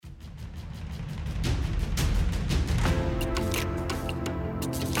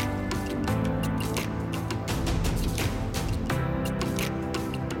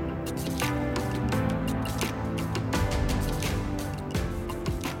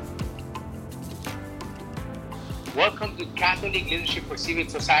Welcome to Catholic Leadership for Civil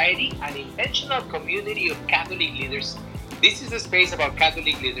Society, an intentional community of Catholic leaders. This is a space about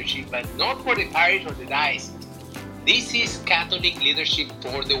Catholic leadership, but not for the parish or the diocese. This is Catholic leadership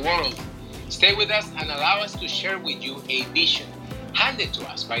for the world. Stay with us and allow us to share with you a vision handed to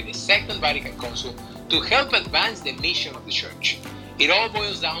us by the Second Vatican Council to help advance the mission of the Church. It all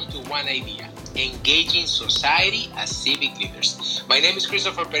boils down to one idea: engaging society as civic leaders. My name is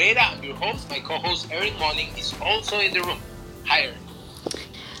Christopher Pereira. I'm your host. My co-host Erin Molling is also in the room. Hi, Erin.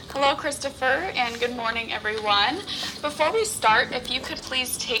 Hello, Christopher, and good morning, everyone. Before we start, if you could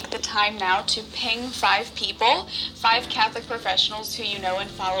please take the time now to ping 5 people, 5 Catholic professionals who you know and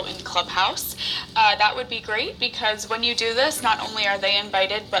follow in Clubhouse. That would be great, because when you do this, not only are they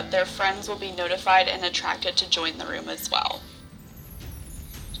invited, but their friends will be notified and attracted to join the room as well.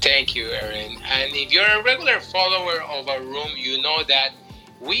 Thank you, Erin. And if you're a regular follower of our room, you know that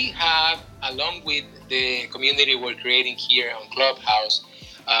we have, along with the community we're creating here on Clubhouse,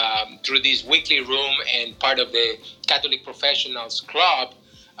 through this weekly room and part of the Catholic Professionals Club,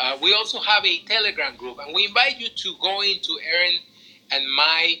 we also have a Telegram group. And we invite you to go into Erin and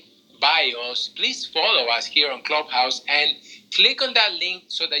my bios. Please follow us here on Clubhouse and click on that link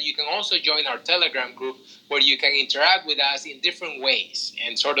so that you can also join our Telegram group, where you can interact with us in different ways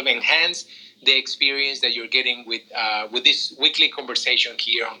and sort of enhance the experience that you're getting with this weekly conversation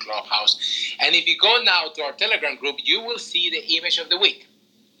here on Clubhouse. And if you go now to our Telegram group, you will see the image of the week.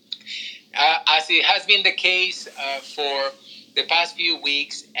 As it has been the case for the past few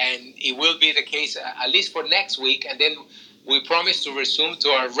weeks, and it will be the case at least for next week, and then we promise to resume to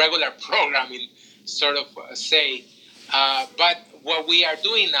our regular programming, sort of say. But what we are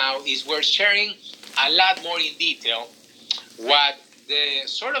doing now is we're sharing a lot more in detail what the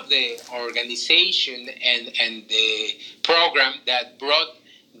sort of the organization and the program that brought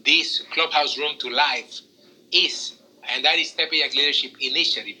this Clubhouse room to life is. And that is Tepeyac Leadership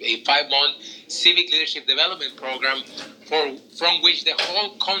Initiative, a 5-month civic leadership development program from which the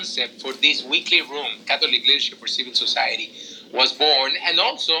whole concept for this weekly room, Catholic Leadership for Civil Society, was born. And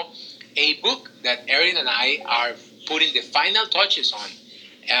also a book that Erin and I are putting the final touches on.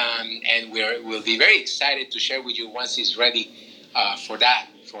 And we'll be very excited to share with you once it's ready for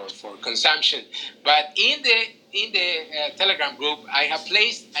consumption. But in the Telegram group, I have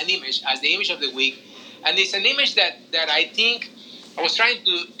placed an image as the image of the week. And it's an image that I think I was trying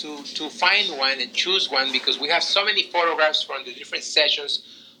to find one and choose one, because we have so many photographs from the different sessions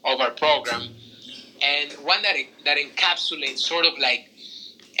of our program, and one that encapsulates sort of like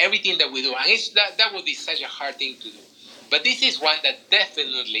everything that we do. And that would be such a hard thing to do. But this is one that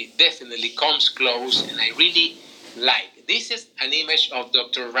definitely comes close, and I really like. This is an image of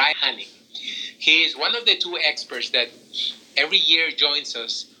Dr. Ryan Hanning. He is one of the 2 experts that every year joins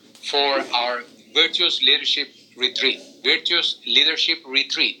us for our Virtuous Leadership Retreat. Virtuous Leadership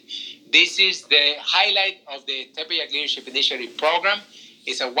Retreat. This is the highlight of the Tepeyac Leadership Initiative program.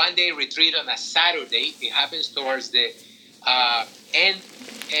 It's a 1-day retreat on a Saturday. It happens towards the ending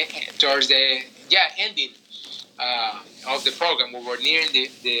of the program. When we're nearing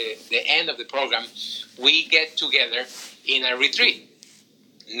the end of the program, we get together in a retreat.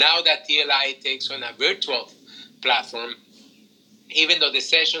 Now that TLI takes on a virtual platform, even though the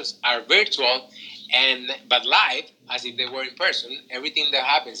sessions are virtual but live, as if they were in person, everything that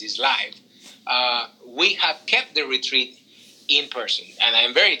happens is live. We have kept the retreat in person, and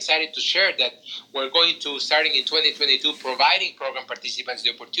I'm very excited to share that we're going to, starting in 2022, providing program participants the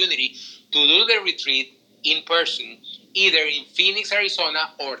opportunity to do the retreat in person, either in Phoenix,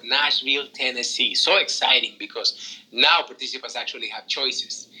 Arizona, or Nashville, Tennessee. So exciting, because now participants actually have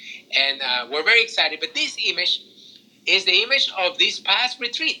choices, and we're very excited. But this image is the image of this past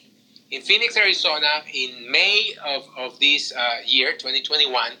retreat in Phoenix, Arizona, in May of this year,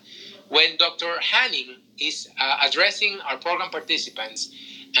 2021, when Dr. Hanning is addressing our program participants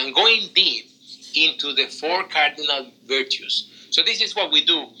and going deep into the 4 cardinal virtues. So this is what we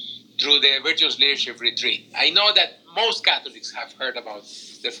do through the Virtuous Leadership Retreat. I know that most Catholics have heard about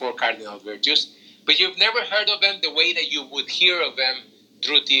the 4 cardinal virtues, but you've never heard of them the way that you would hear of them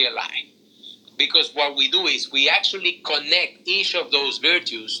through TLI. Because what we do is we actually connect each of those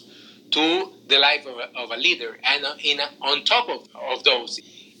virtues to the life of a leader. And on top of those,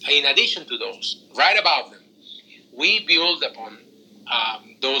 in addition to those, right above them, we build upon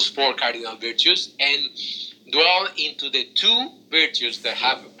those 4 cardinal virtues and dwell into the 2 virtues that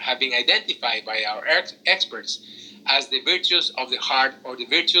have been identified by our experts as the virtues of the heart, or the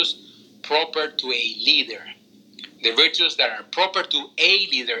virtues proper to a leader. The virtues that are proper to a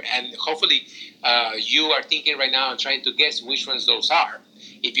leader. And hopefully you are thinking right now and trying to guess which ones those are.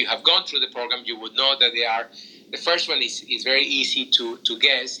 If you have gone through the program, you would know that they are The first one is very easy to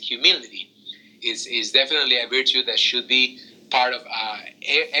guess. Humility is definitely a virtue that should be part of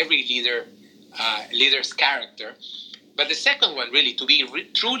every leader's character. But the second one, really, to be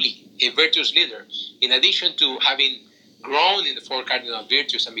truly a virtuous leader, in addition to having grown in the four cardinal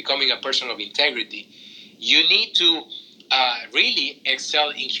virtues and becoming a person of integrity, you need to really excel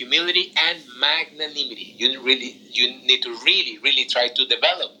in humility and magnanimity. You need to really try to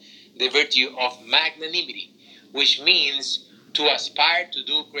develop the virtue of magnanimity, which means to aspire to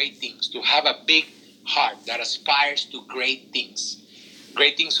do great things, to have a big heart that aspires to great things.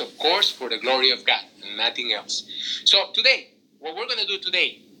 Great things, of course, for the glory of God and nothing else. So today, what we're going to do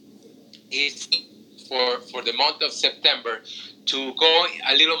today is for the month of September to go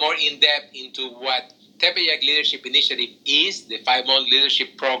a little more in depth into what Tepeyac Leadership Initiative is, the 5-month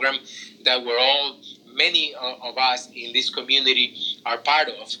leadership program that many of us in this community are part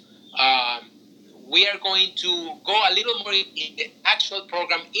of. We are going to go a little more in the actual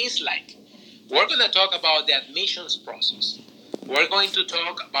program is like. We're going to talk about the admissions process. We're going to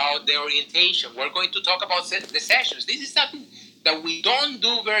talk about the orientation. We're going to talk about the sessions. This is something that we don't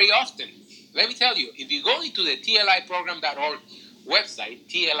do very often. Let me tell you, if you go into the tliprogram.org website,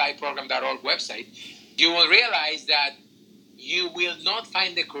 you will realize that you will not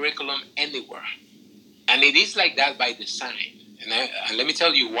find the curriculum anywhere. And it is like that by design. And let me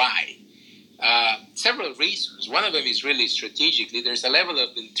tell you why. Several reasons. One of them is really strategically. There's a level of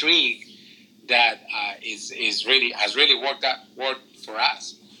intrigue that has really worked for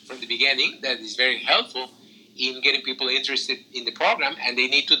us from the beginning. That is very helpful in getting people interested in the program, and they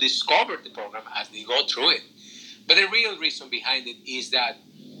need to discover the program as they go through it. But the real reason behind it is that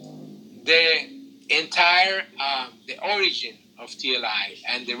the entire the origin of TLI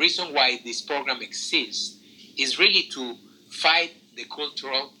and the reason why this program exists is really to fight the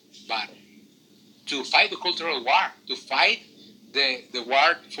cultural battle, to fight the cultural war, to fight the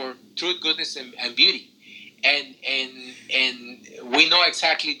war for truth, goodness, and beauty. And we know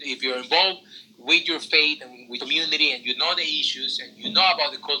exactly, if you're involved with your faith and with community, and you know the issues, and you know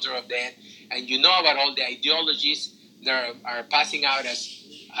about the culture of death, and you know about all the ideologies that are passing out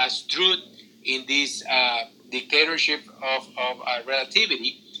as truth in this dictatorship of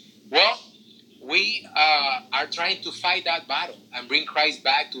relativity, well, we are trying to fight that battle and bring Christ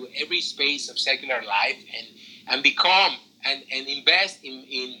back to every space of secular life and become and invest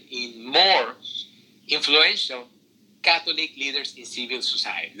in more influential Catholic leaders in civil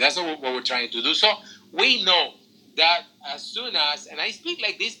society. That's what we're trying to do. So we know that as soon as, and I speak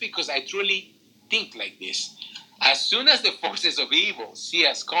like this because I truly think like this, as soon as the forces of evil see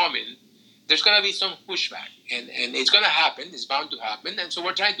us coming, there's going to be some pushback. And it's going to happen. It's bound to happen. And so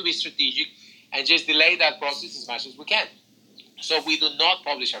we're trying to be strategic and just delay that process as much as we can. So we do not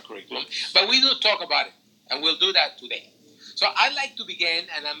publish our curriculum, but we do talk about it. And we'll do that today. So I'd like to begin,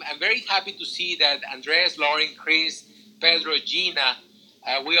 and I'm very happy to see that Andres, Lauren, Chris, Pedro, Gina,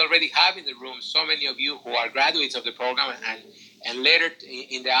 we already have in the room so many of you who are graduates of the program, and later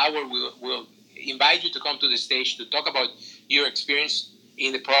in the hour we'll invite you to come to the stage to talk about your experience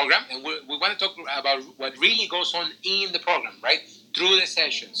in the program, and we want to talk about what really goes on in the program, right, through the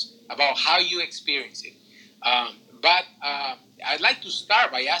sessions, about how you experience it. But I'd like to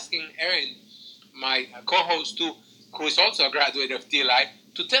start by asking Erin, my co-host too, who is also a graduate of TLI,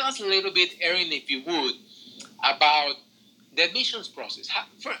 to tell us a little bit, Erin, if you would, about the admissions process.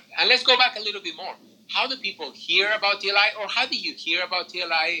 And let's go back a little bit more. How do people hear about TLI, or how did you hear about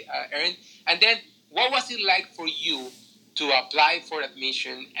TLI, Erin? And then what was it like for you to apply for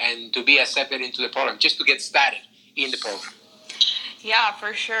admission and to be accepted into the program, just to get started in the program? Yeah,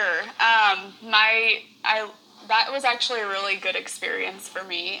 for sure. That was actually a really good experience for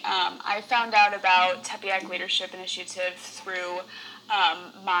me. I found out about Tepeyac Leadership Initiative through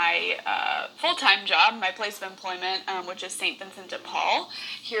my full-time job, my place of employment, which is St. Vincent de Paul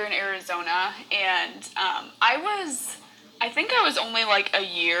here in Arizona. And I think I was only like a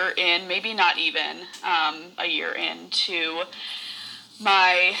year in, maybe not even a year into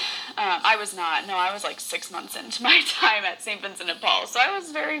I was like 6 months into my time at St. Vincent de Paul. So I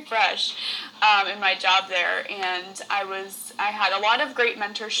was very fresh in my job there, and I had a lot of great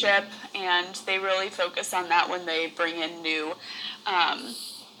mentorship, and they really focus on that when they bring in new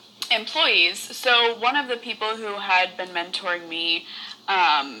employees. So one of the people who had been mentoring me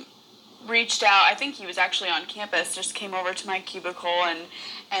reached out. I think he was actually on campus, just came over to my cubicle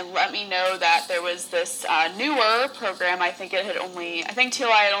and let me know that there was this newer program. I think TLI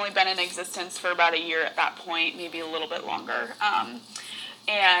had only been in existence for about a year at that point, maybe a little bit longer.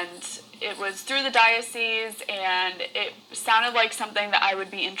 and it was through the diocese, and it sounded like something that I would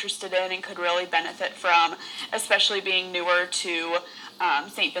be interested in and could really benefit from, especially being newer to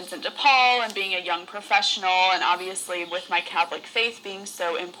St. Vincent de Paul and being a young professional, and obviously with my Catholic faith being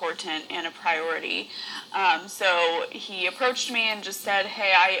so important and a priority. So he approached me and just said,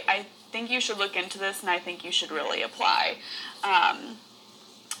 hey, I think you should look into this, and I think you should really apply.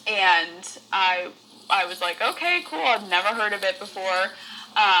 And I was like, okay, cool, I've never heard of it before.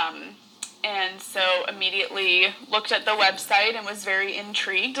 And so immediately looked at the website and was very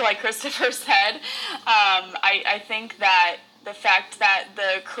intrigued, like Christopher said. I think that the fact that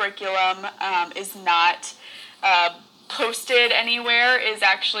the curriculum is not posted anywhere is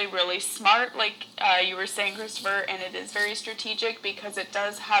actually really smart, like you were saying, Christopher, and it is very strategic because it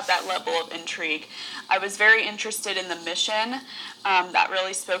does have that level of intrigue. I was very interested in the mission. That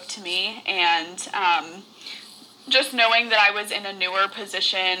really spoke to me, and just knowing that I was in a newer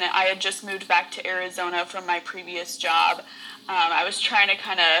position, I had just moved back to Arizona from my previous job. I was trying to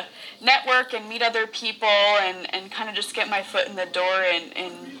kind of network and meet other people and kind of just get my foot in the door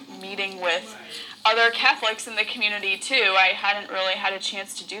and meeting with other Catholics in the community too. I hadn't really had a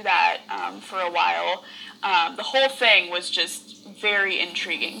chance to do that for a while. The whole thing was just very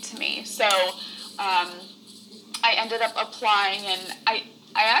intriguing to me. So I ended up applying, and I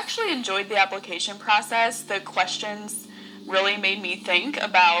actually enjoyed the application process. The questions really made me think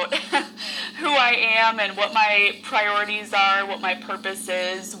about who I am and what my priorities are, what my purpose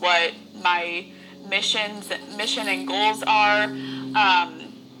is, what my mission and goals are.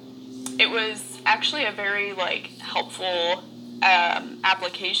 It was actually a very helpful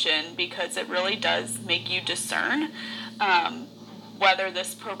application because it really does make you discern whether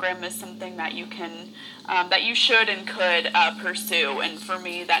this program is something that you can, that you should and could pursue. And for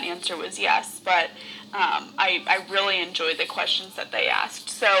me, that answer was yes. But I really enjoyed the questions that they asked.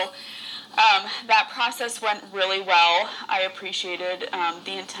 So that process went really well. I appreciated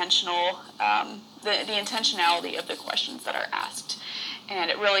the intentionality of the questions that are asked. And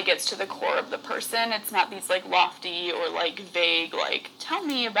it really gets to the core of the person. It's not these lofty or vague, tell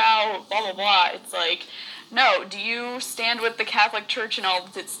me about blah, blah, blah. It's no, do you stand with the Catholic Church and all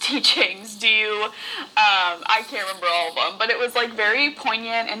of its teachings? Do you, I can't remember all of them, but it was very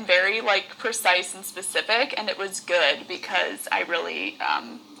poignant and very precise and specific, and it was good because I really,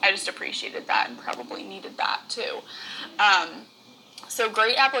 I just appreciated that and probably needed that too. So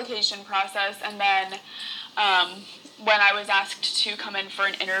great application process, and then when I was asked to come in for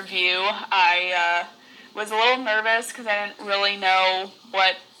an interview, I was a little nervous because I didn't really know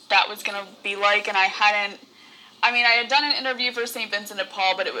what that was going to be like, and I had done an interview for St. Vincent de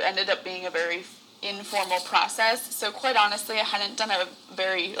Paul, but it ended up being a very informal process, so quite honestly, I hadn't done a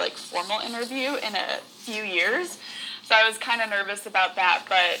very formal interview in a few years, so I was kind of nervous about that,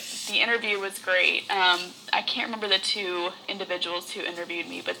 but the interview was great. I can't remember the two individuals who interviewed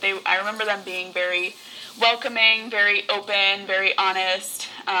me, but I remember them being very welcoming, very open, very honest,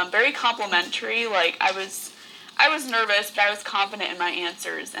 very complimentary. I was nervous, but I was confident in my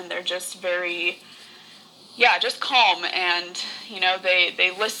answers, and they're just very, just calm, and,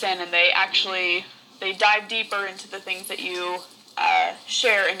 they listen, and they dive deeper into the things that you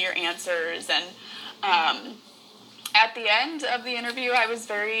share in your answers, and at the end of the interview, I was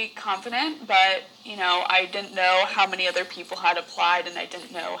very confident, but, I didn't know how many other people had applied, and I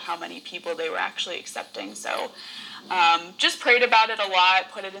didn't know how many people they were actually accepting, so just prayed about it a lot,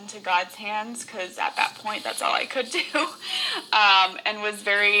 put it into God's hands, because at that point, that's all I could do, and was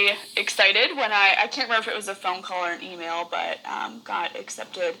very excited when I can't remember if it was a phone call or an email, but got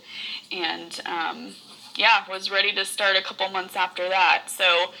accepted, and was ready to start a couple months after that.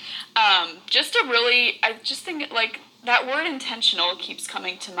 So I just think that word intentional keeps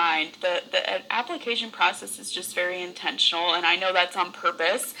coming to mind. The application process is just very intentional, and I know that's on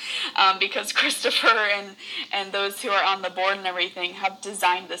purpose because Christopher and those who are on the board and everything have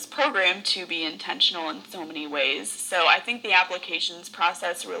designed this program to be intentional in so many ways. So I think the applications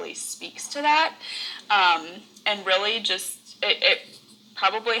process really speaks to that, and really just it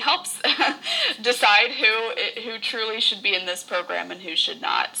probably helps decide who truly should be in this program and who should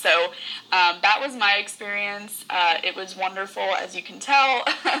not. So that was my experience. It was wonderful, as you can tell,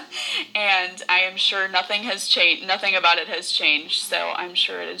 and I am sure nothing has changed. Nothing about it has changed. So I'm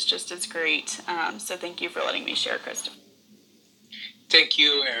sure it is just as great. So thank you for letting me share, Christopher. Thank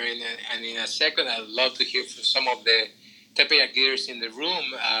you, Erin. And in a second, I'd love to hear from some of the Tepeyac leaders in the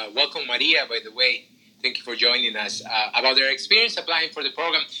room. Welcome, Maria, by the way. Thank you for joining us about their experience applying for the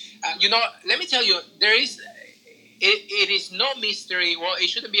program. Let me tell you, it is no mystery. Well, it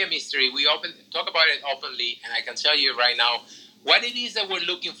shouldn't be a mystery. We talk about it openly, and I can tell you right now, what it is that we're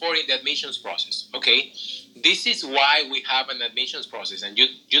looking for in the admissions process. Okay, this is why we have an admissions process, and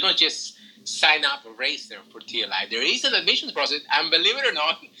you don't just sign up or register for TLI. There is an admissions process, and believe it or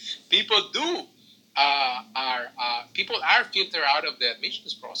not, people do people are filtered out of the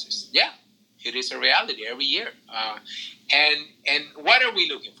admissions process. Yeah, it is a reality every year. And what are we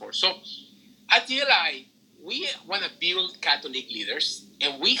looking for? So at TLI, we want to build Catholic leaders,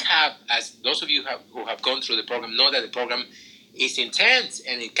 and we have, as those of you who have gone through the program know that the program is intense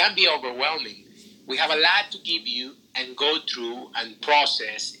and it can be overwhelming. We have a lot to give you and go through and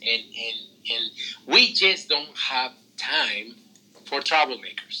process, and we just don't have time for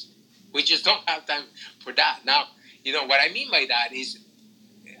troublemakers. We just don't have time for that. Now, what I mean by that is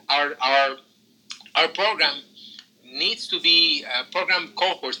our program needs to be program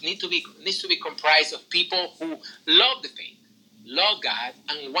cohorts needs to be comprised of people who love the faith, love God,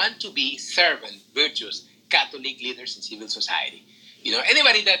 and want to be servant, virtuous Catholic leaders in civil society.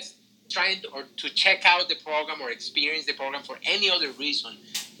 Anybody that's trying to check out the program or experience the program for any other reason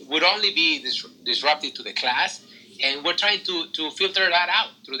would only be disruptive to the class. And we're trying to filter that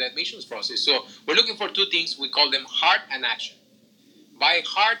out through the admissions process. So we're looking for two things. We call them heart and action. By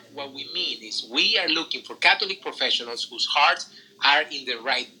heart, what we mean is we are looking for Catholic professionals whose hearts are in the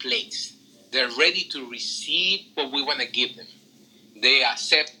right place. They're ready to receive what we want to give them. They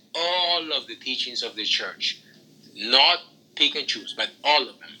accept all of the teachings of the church, not pick and choose, but all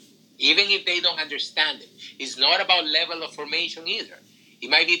of them, even if they don't understand it. It's not about level of formation either. It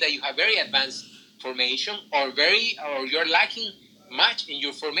might be that you have very advanced formation or you're lacking much in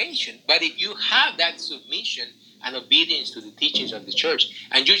your formation. But if you have that submission and obedience to the teachings of the church,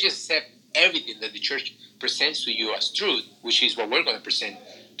 and you just accept everything that the church presents to you as truth, which is what we're going to present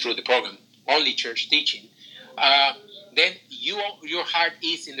through the program, only church teaching, then your heart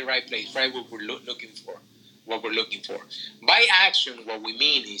is in the right place, right? What we're looking for. By action, what we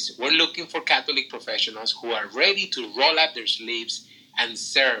mean is we're looking for Catholic professionals who are ready to roll up their sleeves and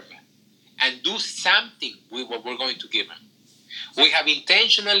serve and do something with what we're going to give them. We have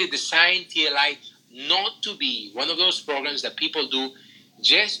intentionally designed TLI not to be one of those programs that people do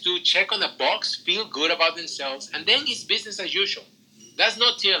just to check on a box, feel good about themselves, and then it's business as usual. That's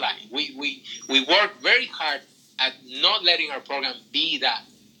not TLI. We work very hard at not letting our program be that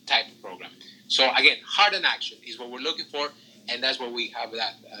type of program. So again, heart and action is what we're looking for, and that's what we have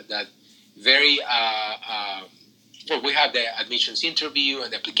that very we have the admissions interview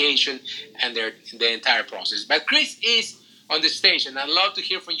and the application and the entire process. But Chris is on the stage, and I'd love to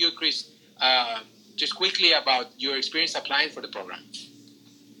hear from you, Chris, just quickly about your experience applying for the program.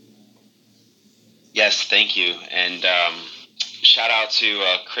 Yes, thank you. And shout out to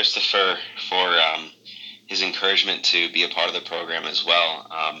Christopher for his encouragement to be a part of the program as well.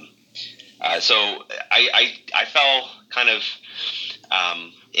 So I fell kind of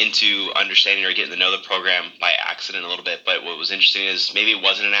into understanding or getting to know the program by accident a little bit. But what was interesting is maybe it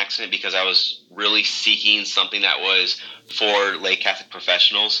wasn't an accident because I was really seeking something that was for lay Catholic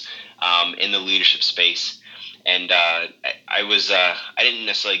professionals in the leadership space. And I didn't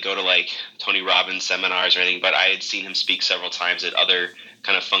necessarily go to like Tony Robbins seminars or anything, but I had seen him speak several times at other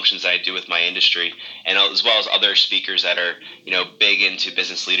kind of functions that I do with my industry, and as well as other speakers that are, big into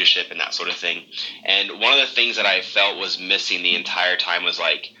business leadership and that sort of thing. And one of the things that I felt was missing the entire time was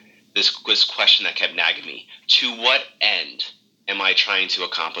like this question that kept nagging me: to what end am I trying to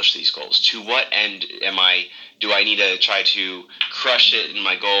accomplish these goals? To what end do I need to try to crush it in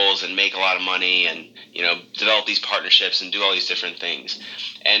my goals and make a lot of money and, develop these partnerships and do all these different things?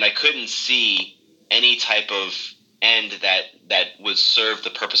 And I couldn't see any type of end that would serve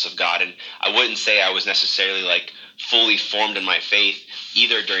the purpose of God. And I wouldn't say I was necessarily like fully formed in my faith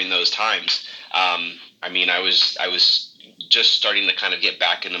either during those times. I was just starting to kind of get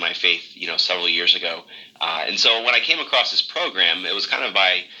back into my faith, several years ago. And so when I came across this program, it was kind of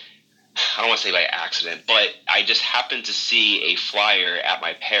I don't want to say by accident, but I just happened to see a flyer at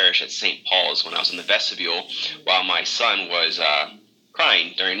my parish at St. Paul's when I was in the vestibule while my son was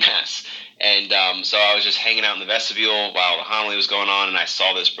crying during Mass. And so I was just hanging out in the vestibule while the homily was going on, and I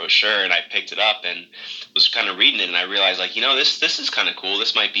saw this brochure, and I picked it up and was kind of reading it, and I realized, like, this is kind of cool.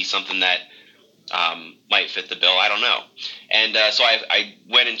 This might be something that might fit the bill. I don't know. And so I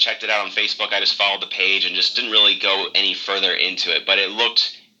went and checked it out on Facebook. I just followed the page and just didn't really go any further into it, but it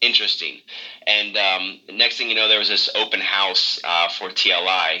looked interesting. And next thing you know, there was this open house for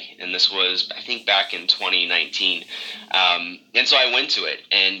TLI, and this was, I think, back in 2019. And so I went to it,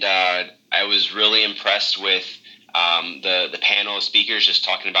 and I was really impressed with the panel of speakers just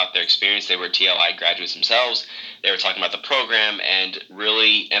talking about their experience. They were TLI graduates themselves. They were talking about the program and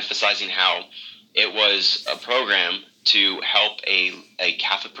really emphasizing how it was a program to help a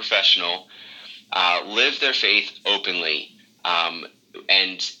Catholic professional live their faith openly,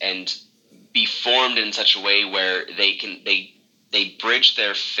 and be formed in such a way where they bridge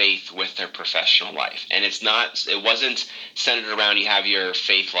their faith with their professional life. And it wasn't centered around you have your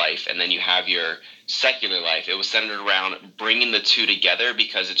faith life and then you have your secular life. It was centered around bringing the two together,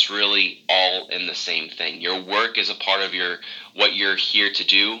 because it's really all in the same thing. Your work is a part of what you're here to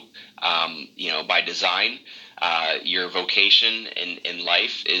do, by design. Your vocation in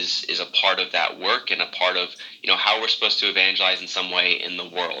life is a part of that work, and a part of how we're supposed to evangelize in some way in the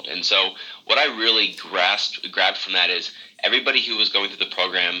world. And so what I really grabbed from that is everybody who was going through the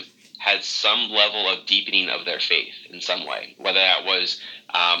program had some level of deepening of their faith in some way, whether that was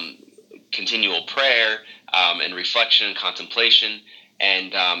continual prayer and reflection and contemplation,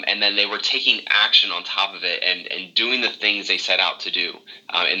 and then they were taking action on top of it and doing the things they set out to do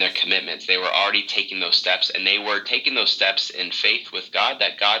in their commitments. They were already taking those steps, and they were taking those steps in faith with God,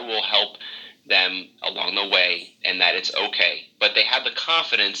 that God will help them along the way and that it's okay. But they had the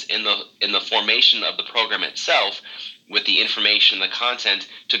confidence in the formation of the program itself, with the information, the content,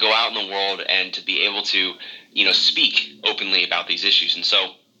 to go out in the world and to be able to speak openly about these issues. And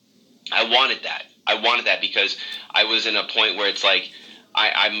so I wanted that because I was in a point where it's like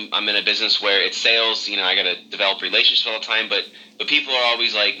I'm in a business where it's sales. I got to develop relationships all the time, but people are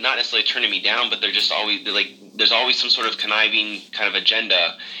always like not necessarily turning me down, but they're like there's always some sort of conniving kind of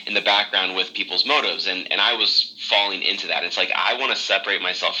agenda in the background with people's motives, and I was falling into that. It's like I want to separate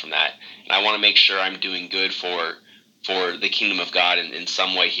myself from that, and I want to make sure I'm doing good for the kingdom of God in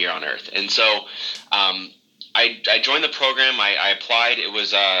some way here on earth. And so I joined the program. I applied. It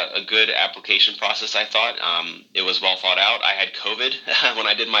was a good application process, I thought. It was well thought out. I had COVID when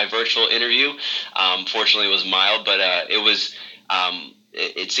I did my virtual interview. Fortunately, it was mild, but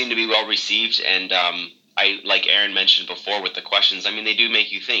it seemed to be well received. And I, like Aaron mentioned before with the questions, they do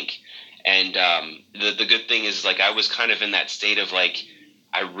make you think. And the good thing is, like, I was kind of in that state of, like,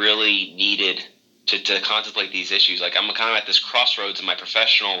 I really needed to contemplate these issues. Like, I'm kind of at this crossroads in my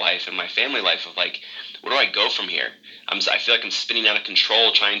professional life and my family life of, like, where do I go from here? I feel like I'm spinning out of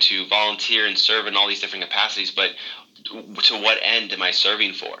control trying to volunteer and serve in all these different capacities, but to what end am I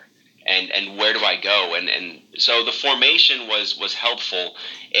serving for? And where do I go? And so the formation was helpful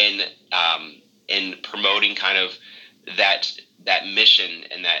in promoting kind of that mission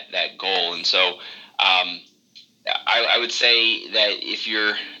and that goal. And so I would say that if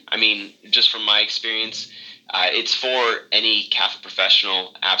you're, just from my experience, it's for any Catholic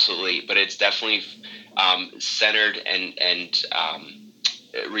professional, absolutely, but it's definitely centered and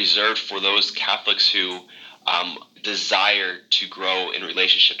reserved for those Catholics who desire to grow in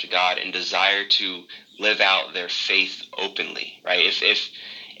relationship to God and desire to live out their faith openly, right?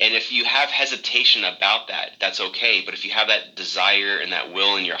 If you have hesitation about that, that's okay. But if you have that desire and that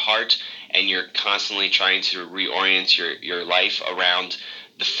will in your heart, and you're constantly trying to reorient your life around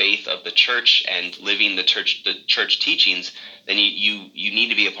the faith of the church and living the church teachings, then you need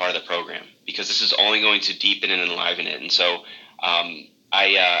to be a part of the program, because this is only going to deepen and enliven it. And so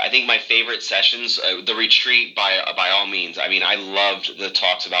I think my favorite sessions, the retreat by all means. I loved the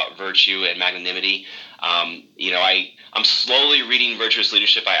talks about virtue and magnanimity. I'm slowly reading Virtuous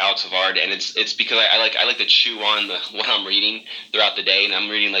Leadership by Alex Savard, and it's because I like to chew on what I'm reading throughout the day, and I'm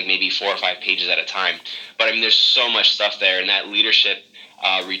reading like maybe 4 or 5 pages at a time. But there's so much stuff there, and that leadership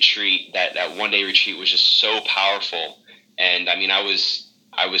retreat, that one-day retreat, was just so powerful. And I was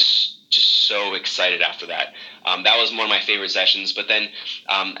just so excited after that. That was one of my favorite sessions. But then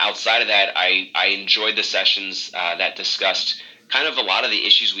outside of that, I enjoyed the sessions that discussed kind of a lot of the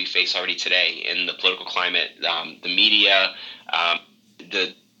issues we face already today in the political climate, the media,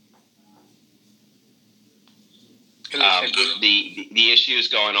 the issues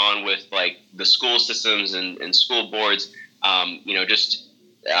going on with like the school systems and school boards, just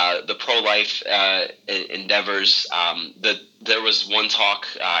the pro-life endeavors. There was one talk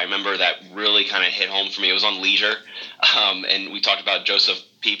I remember that really kind of hit home for me. It was on leisure, and we talked about Joseph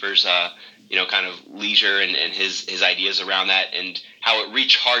Pieper's kind of leisure and his ideas around that and how it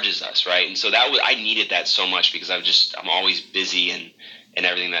recharges us, right? And so I needed that so much, because I'm always busy and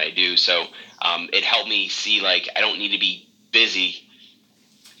everything that I do. So it helped me see, like, I don't need to be busy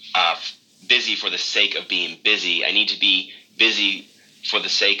for the sake of being busy. I need to be busy for the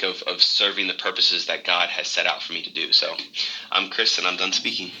sake of serving the purposes that God has set out for me to do. So I'm Chris, and I'm done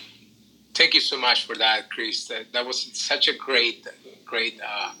speaking. Thank you so much for that, Chris. That was such a great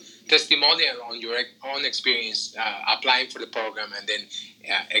testimonial on your own experience applying for the program and then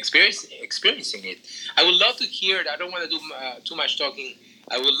experiencing it. I would love to hear, I don't want to do too much talking.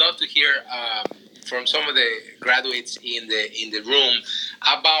 I would love to hear from some of the graduates in the room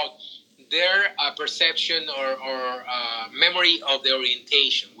about their perception or memory of the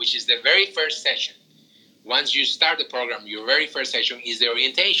orientation, which is the very first session. Once you start the program, your very first session is the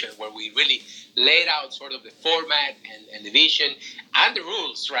orientation, where we really laid out sort of the format and the vision and the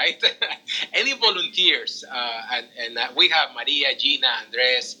rules, right? Any volunteers, and we have Maria, Gina,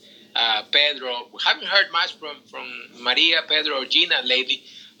 Andres, Pedro. We haven't heard much from Maria, Pedro, or Gina lately.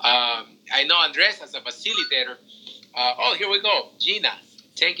 I know Andres as a facilitator. Here we go. Gina,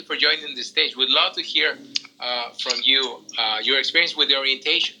 thank you for joining the stage. We'd love to hear from you, your experience with the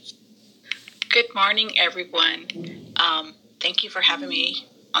orientation. Good morning, everyone. Thank you for having me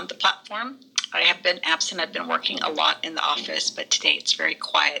on the platform. I have been absent. I've been working a lot in the office, but today it's very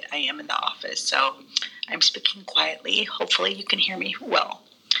quiet. I am in the office, so I'm speaking quietly. Hopefully you can hear me well.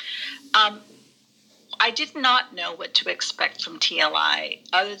 I did not know what to expect from TLI,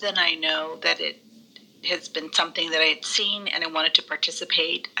 other than I know that it has been something that I had seen and I wanted to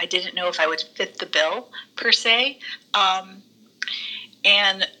participate. I didn't know if I would fit the bill, per se.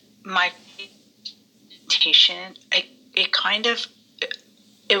 And my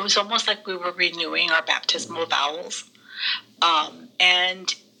it was almost like we were renewing our baptismal vows,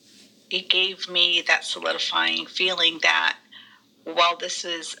 and it gave me that solidifying feeling that while this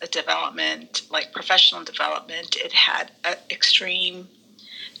is a development, like professional development, it had an extreme,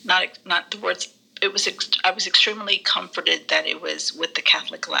 not the words, I was extremely comforted that it was with the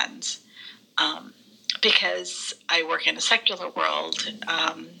Catholic lens, because I work in a secular world,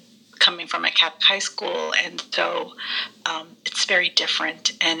 coming from a Catholic high school, and so it's very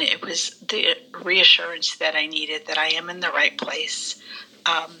different. And it was the reassurance that I needed that I am in the right place,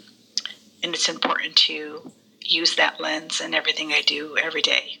 and it's important to use that lens in everything I do every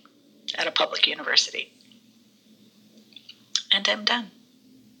day at a public university. And I'm done.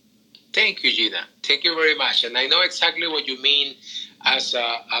 Thank you, Gina. Thank you very much. And I know exactly what you mean as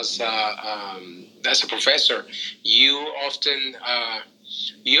a professor. You often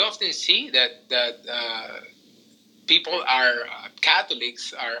see that people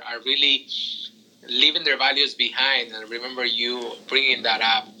Catholics are really leaving their values behind. And I remember you bringing that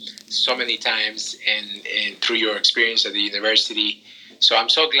up so many times and through your experience at the university. So I'm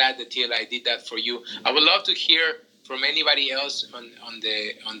so glad that TLI did that for you. I would love to hear from anybody else on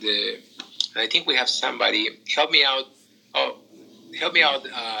the. I think we have somebody. Help me out,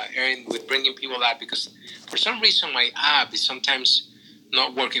 Erin, with bringing people up, because for some reason my app is sometimes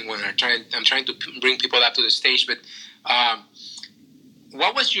not working when I'm trying to bring people up to the stage. But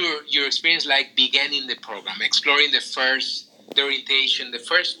what was your experience like beginning the program, exploring the orientation, the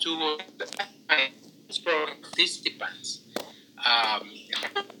first two program participants?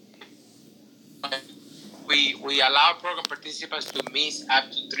 We allow program participants to miss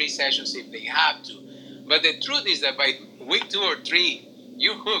up to 3 sessions if they have to. But the truth is that by week 2 or 3,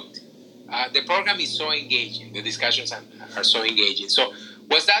 you're hooked. The program is so engaging. The discussions are so engaging. So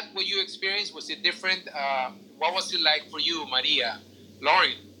was that what you experienced? Was it different? What was it like for you, Maria,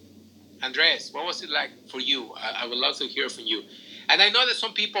 Lauren, Andres? What was it like for you? I would love to hear from you. And I know that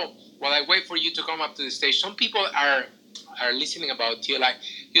some people, while I wait for you to come up to the stage, some people are listening about TLI.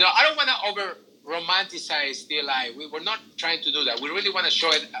 I don't want to over-romanticize TLI. We're not trying to do that. We really want to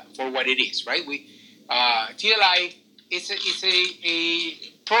show it for what it is, right? TLI is a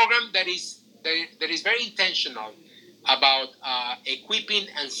program that is very intentional about equipping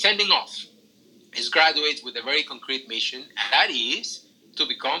and sending off its graduates with a very concrete mission, and that is to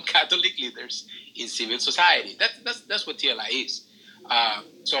become Catholic leaders in civil society. That's what TLI is.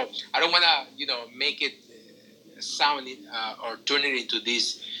 So I don't want to make it sound or turn it into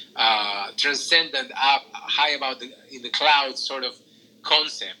this transcendent up high in the clouds sort of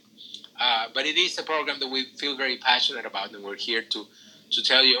concept. But it is a program that we feel very passionate about, and we're here to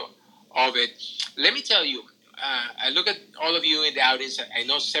tell you of it. Let me tell you, I look at all of you in the audience. I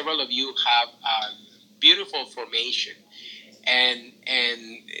know several of you have beautiful formation, and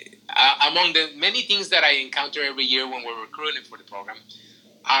among the many things that I encounter every year when we're recruiting for the program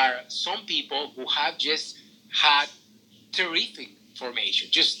are some people who have just had terrific formation,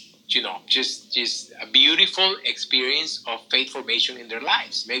 just a beautiful experience of faith formation in their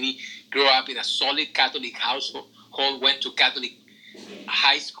lives. Maybe grew up in a solid Catholic household, went to Catholic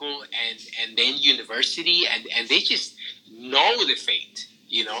high school and then university, and they just know the faith,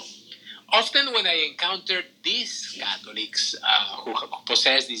 Often when I encounter these Catholics who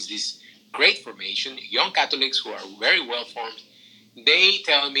possess this great formation, young Catholics who are very well formed, they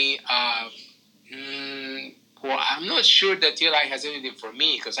tell me, well, I'm not sure that TLI has anything for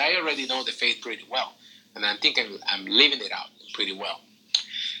me because I already know the faith pretty well. And I'm thinking I'm living it out pretty well.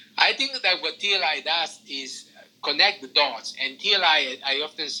 I think that what TLI does is connect the dots. And TLI, I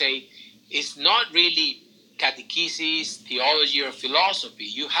often say, is not really catechesis, theology, or philosophy.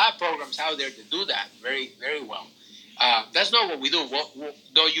 You have programs out there that do that very, very well. That's not what we do.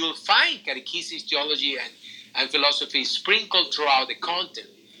 Though you'll find catechesis, theology, and philosophy sprinkled throughout the content,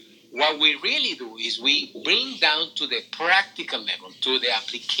 what we really do is we bring down to the practical level, to the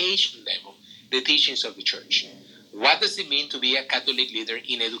application level, the teachings of the church. What does it mean to be a Catholic leader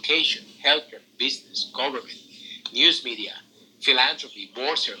in education, healthcare, business, government, news media, philanthropy,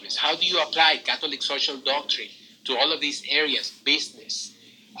 board service? How do you apply Catholic social doctrine to all of these areas, business,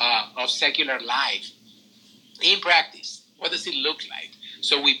 of secular life? In practice, what does it look like?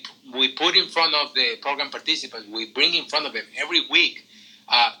 So we put in front of the program participants, we bring in front of them every week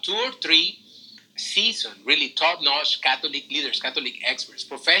 2 or 3 seasoned, really top-notch Catholic leaders, Catholic experts,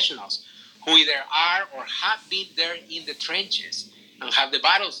 professionals who either are or have been there in the trenches and have the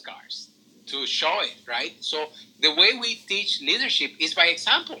battle scars to show it, right? So the way we teach leadership is by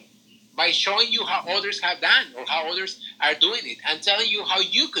example, by showing you how others have done or how others are doing it and telling you how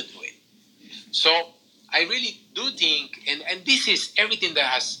you could do it. So I really do think, and this is everything that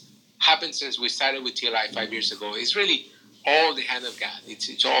has happened since we started with TLI 5 years ago, it's really all the hand of God.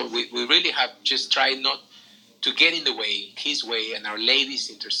 It's all, we really have just tried not to get in the way, His way and Our Lady's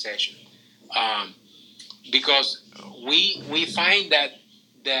intercession. Because we find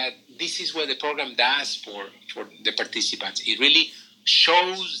that this is what the program does for the participants. It really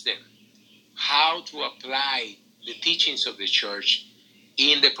shows them how to apply the teachings of the church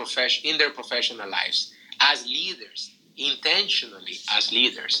in their professional lives as leaders, intentionally as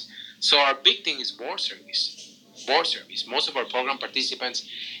leaders. So our big thing is board service. Most of our program participants,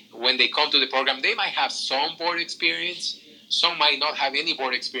 when they come to the program, they might have some board experience. Some might not have any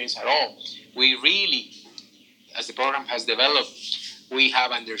board experience at all. We really, as the program has developed, we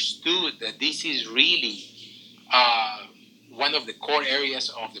have understood that this is really one of the core areas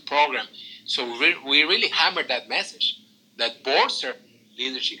of the program. So we really hammered that message that board service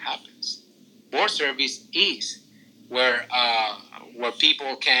leadership happens. Board service is where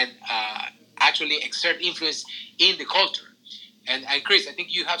people can actually exert influence in the culture. And Chris, I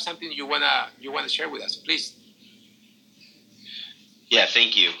think you have something you wanna share with us, please. Yeah,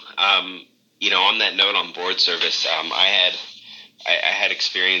 thank you. On that note on board service, I had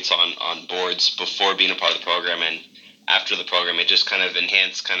experience on boards before being a part of the program, and after the program, it just kind of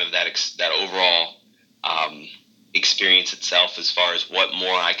enhanced kind of that overall experience itself, as far as what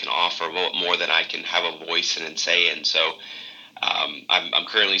more I can offer, what more that I can have a voice in and say. And so I'm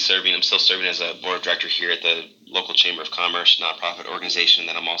currently serving. I'm still serving as a board of director here at the local Chamber of Commerce nonprofit organization. And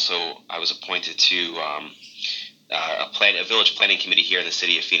then I was appointed to a village planning committee here in the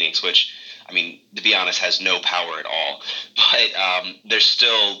city of Phoenix, which, I mean, to be honest, has no power at all. But there's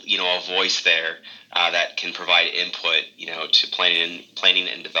still, a voice there that can provide input, to planning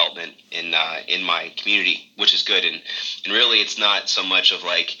and development in my community, which is good. And really, it's not so much of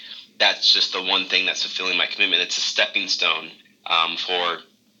like that's just the one thing that's fulfilling my commitment. It's a stepping stone for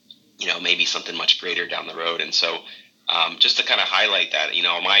maybe something much greater down the road. And so just to kind of highlight that,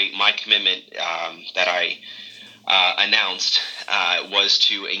 my commitment that I announced was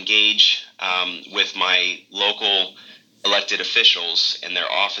to engage with my local elected officials and their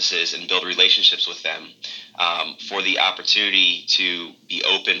offices and build relationships with them for the opportunity to be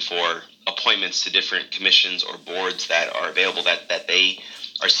open for appointments to different commissions or boards that are available that they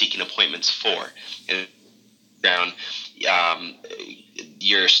are seeking appointments for. And down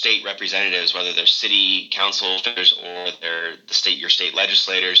your state representatives, whether they're city councilors or they're your state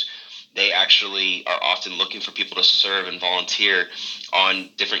legislators, they actually are often looking for people to serve and volunteer on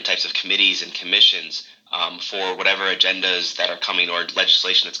different types of committees and commissions for whatever agendas that are coming or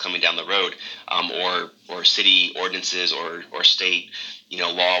legislation that's coming down the road, or city ordinances or state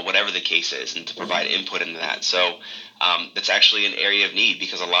law, whatever the case is, and to provide input into that. So that's actually an area of need,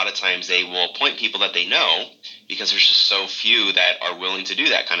 because a lot of times they will appoint people that they know, because there's just so few that are willing to do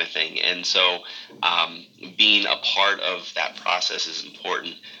that kind of thing. And so being a part of that process is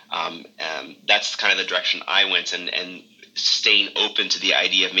important. That's kind of the direction I went, and staying open to the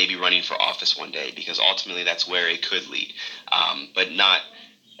idea of maybe running for office one day, because ultimately that's where it could lead. But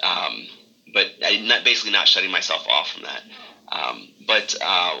basically not shutting myself off from that. But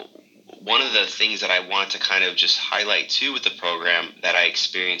one of the things that I wanted to kind of just highlight too with the program that I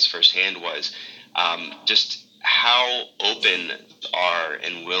experienced firsthand was just how open are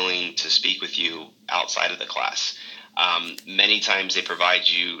and willing to speak with you outside of the class. Many times they provide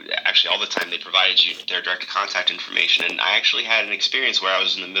you, actually all the time, they provided you their direct contact information. And I actually had an experience where I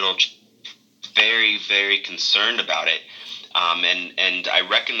was in the middle of very, very concerned about it. And I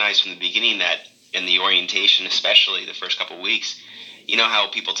recognized from the beginning that in the orientation, especially the first couple of weeks, you know how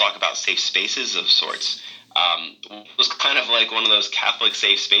people talk about safe spaces of sorts. It was kind of like one of those Catholic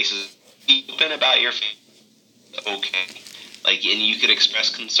safe spaces. Be open about your faith, okay. Like, and you could express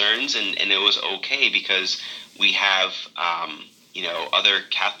concerns, and it was okay because we have, other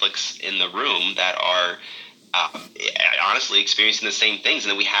Catholics in the room that are honestly experiencing the same things,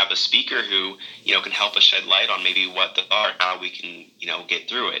 and then we have a speaker who can help us shed light on maybe what the thought, how we can get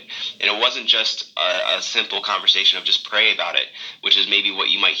through it. And it wasn't just a simple conversation of just pray about it, which is maybe what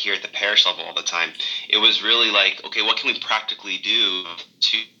you might hear at the parish level all the time. It was really like, okay, what can we practically do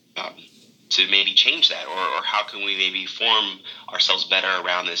to maybe change that, or how can we maybe form ourselves better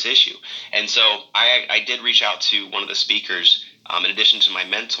around this issue? And so I did reach out to one of the speakers, in addition to my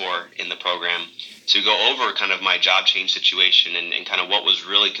mentor in the program, to go over kind of my job change situation and kind of what was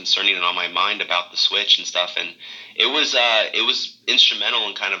really concerning and on my mind about the switch and stuff. And it was instrumental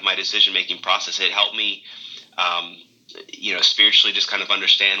in kind of my decision-making process. It helped me, spiritually just kind of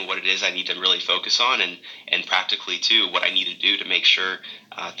understand what it is I need to really focus on, and practically too, what I need to do to make sure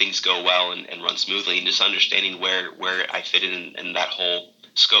things go well and run smoothly, and just understanding where I fit in that whole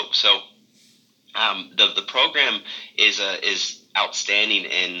scope. So the program is outstanding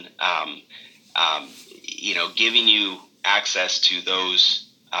in giving you access to those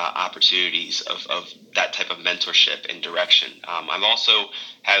opportunities of that type of mentorship and direction. I've also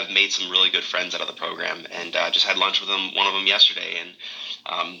have made some really good friends out of the program, and just had lunch with one of them yesterday,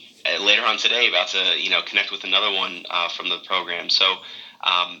 and later on today about to connect with another one from the program. So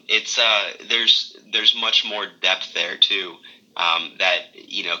it's there's much more depth there too, that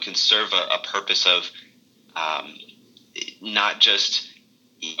can serve a purpose of not just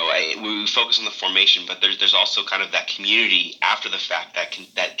we focus on the formation, but there's also kind of that community after the fact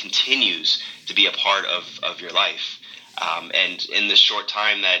that continues to be a part of your life. And in the short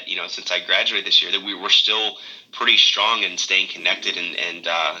time that since I graduated this year, that we were still pretty strong in staying connected and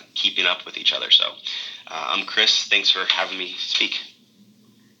keeping up with each other. So I'm Chris. Thanks for having me speak.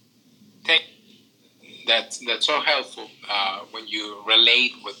 That's so helpful when you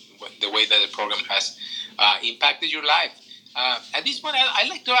relate with the way that the program has impacted your life. At this point, I'd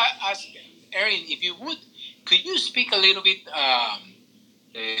like to ask Erin, if you would, could you speak a little bit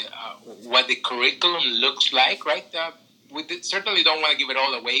what the curriculum looks like, right? We certainly don't want to give it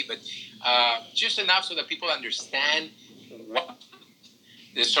all away, but just enough so that people understand what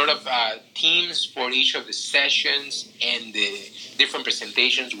the sort of themes for each of the sessions and the different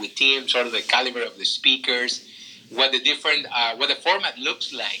presentations with teams, sort of the caliber of the speakers, what the format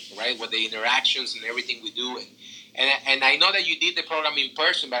looks like, right? What the interactions and everything we do. And I know that you did the program in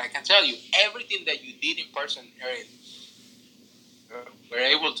person, but I can tell you, everything that you did in person, Erin, we're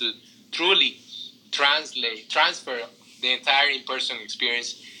able to truly transfer the entire in-person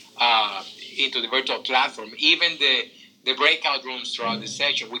experience into the virtual platform. Even the breakout rooms throughout the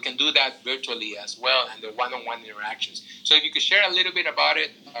section, we can do that virtually as well, and the one-on-one interactions. So if you could share a little bit about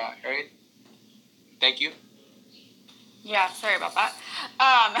it, Erin, thank you. Yeah, sorry about that.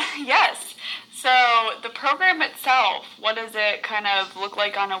 Yes. So the program itself, what does it kind of look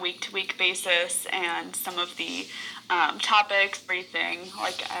like on a week-to-week basis, and some of the topics, everything,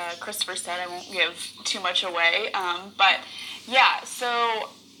 like Christopher said, I won't give too much away. But yeah, so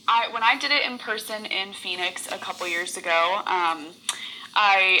when I did it in person in Phoenix a couple years ago,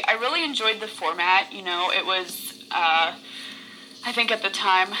 I really enjoyed the format. It was, I think at the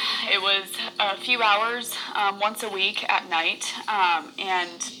time, it was a few hours once a week at night,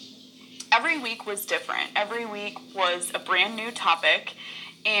 and every week was different. Every week was a brand new topic,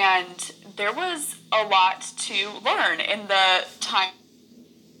 and there was a lot to learn in the time.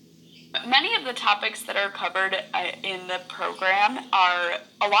 Many of the topics that are covered in the program are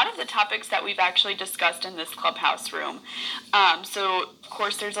a lot of the topics that we've actually discussed in this clubhouse room. So, of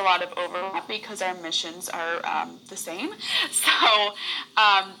course, there's a lot of overlap because our missions are the same. So,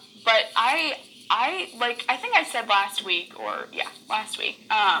 but I think I said last week,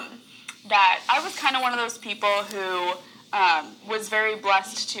 that I was kind of one of those people who was very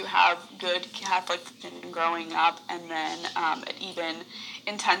blessed to have good Catholic growing up, and then it even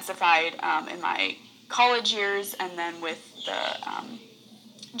intensified in my college years, and then with the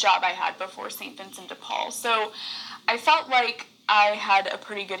job I had before St. Vincent de Paul. So I felt like I had a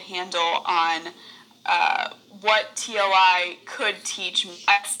pretty good handle on what TLI could teach me.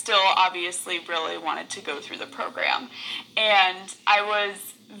 I still obviously really wanted to go through the program, and I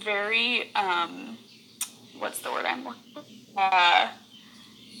was very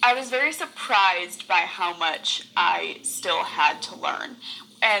I was very surprised by how much I still had to learn.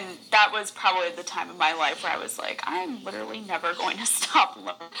 and that was probably the time of my life where I was like, I'm literally never going to stop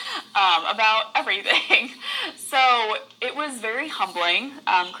learning about everything. So it was very humbling.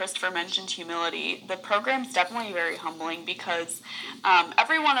 Christopher mentioned humility. The program's definitely very humbling because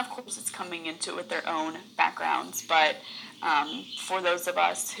everyone, of course, is coming into it with their own backgrounds. But for those of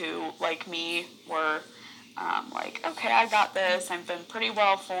us who, like me, were like, okay, I got this. I've been pretty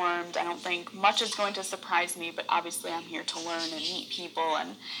well formed. I don't think much is going to surprise me, but obviously I'm here to learn and meet people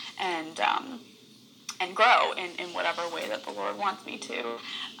and grow in whatever way that the Lord wants me to.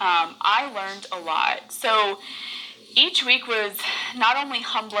 I learned a lot. So each week was not only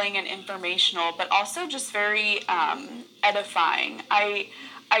humbling and informational, but also just very edifying.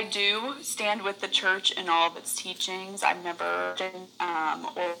 I do stand with the church in all of its teachings. I've never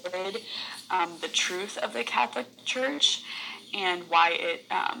ordered the truth of the Catholic Church and why it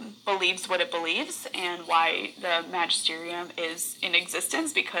believes what it believes and why the magisterium is in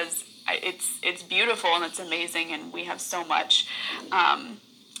existence, because it's beautiful and it's amazing, and we have so much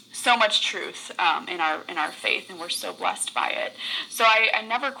truth in our faith, and we're so blessed by it. So I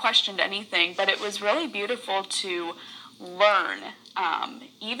never questioned anything, but it was really beautiful to learn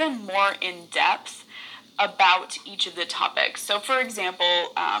even more in depth about each of the topics. So, for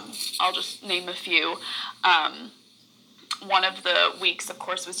example, I'll just name a few. One of the weeks, of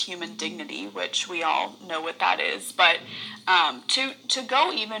course, was human dignity, which we all know what that is. But to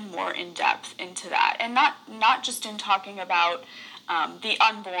go even more in depth into that, and not just in talking about the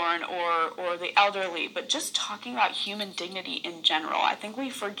unborn or the elderly, but just talking about human dignity in general. I think we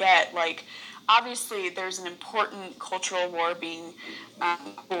forget, like, obviously there's an important cultural war being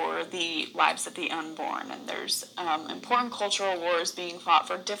for the lives of the unborn, and there's important cultural wars being fought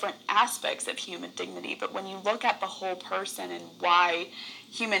for different aspects of human dignity. But when you look at the whole person and why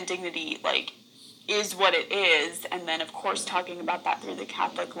human dignity, like, is what it is, and then of course talking about that through the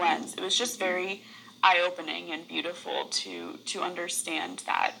Catholic lens, it was just very eye-opening and beautiful to understand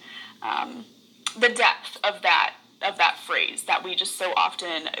that the depth of that phrase that we just so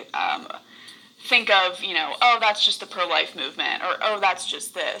often think of, oh, that's just the pro-life movement, or oh, that's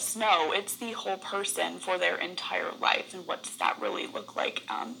just this. No, it's the whole person for their entire life, and what does that really look like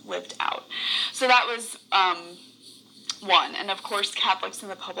lived out. So that was one, and of course Catholics in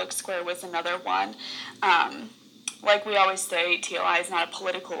the Public Square was another one. Like we always say, TLI is not a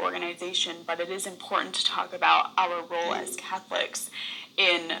political organization, but it is important to talk about our role as Catholics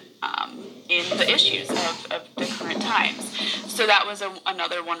in the issues of the current times. So that was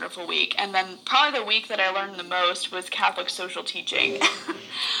another wonderful week. And then probably the week that I learned the most was Catholic social teaching.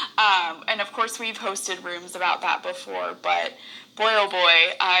 And of course we've hosted rooms about that before, but boy oh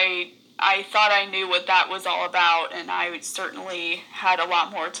boy, I thought I knew what that was all about, and I certainly had a lot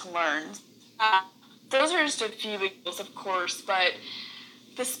more to learn. Those are just a few examples, of course, but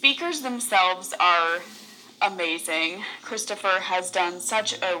the speakers themselves are amazing. Christopher has done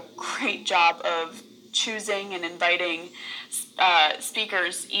such a great job of choosing and inviting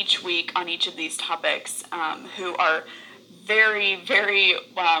speakers each week on each of these topics who are very, very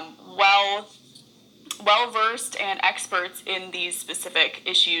well-versed and experts in these specific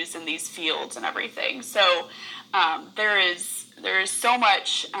issues and these fields and everything. So there is so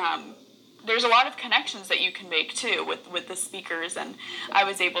much... there's a lot of connections that you can make too with the speakers, and I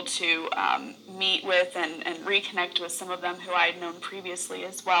was able to meet with and reconnect with some of them who I had known previously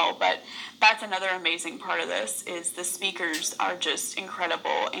as well. But that's another amazing part of this, is the speakers are just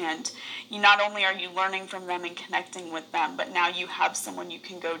incredible, and not only are you learning from them and connecting with them, but now you have someone you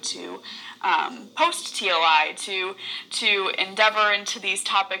can go to post TLI to endeavor into these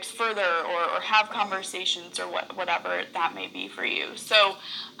topics further, or have conversations, or whatever that may be for you. So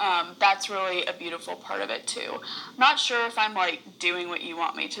that's really a beautiful part of it too. Not sure if I'm like doing what you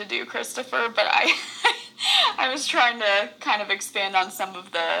want me to do, Christopher, but I was trying to kind of expand on some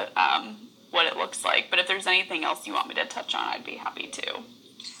of the what it looks like. But if there's anything else you want me to touch on, I'd be happy to.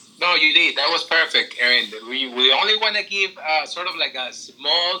 No, you did. That was perfect, Erin. We only want to give sort of like a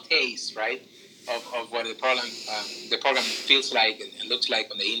small taste, right, of what the program feels like and looks like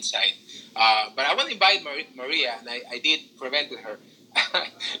on the inside. But I want to invite Maria, and I did prevent her,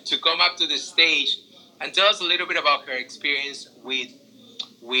 to come up to the stage and tell us a little bit about her experience with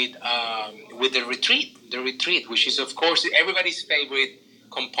the retreat, which is of course everybody's favorite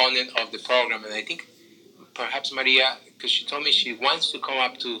component of the program. And I think perhaps Maria, because she told me she wants to come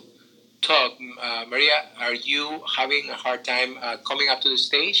up to talk. Maria, are you having a hard time coming up to the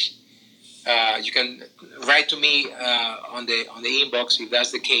stage? You can write to me on the inbox if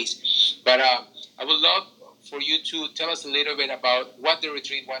that's the case. But I would love for you to tell us a little bit about what the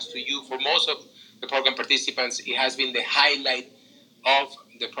retreat was to you. For most of the program participants, it has been the highlight of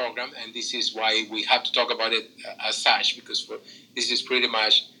the program, and this is why we have to talk about it as such, because this is pretty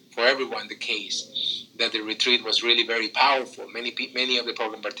much for everyone the case, that the retreat was really very powerful. Many of the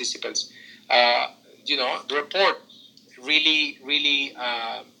program participants, report really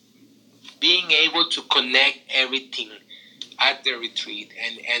being able to connect everything at the retreat,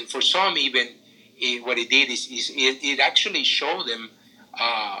 and for some even what it did is it actually showed them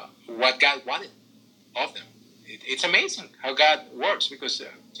what God wanted of them. It's amazing how God works, because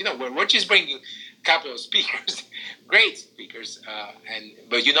we're just bringing a couple of speakers, great speakers,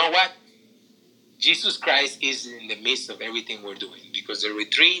 but you know what? Jesus Christ is in the midst of everything we're doing, because the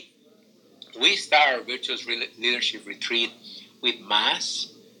retreat, we start our Virtuous Leadership Retreat with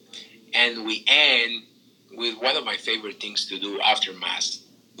Mass, and we end with one of my favorite things to do after Mass,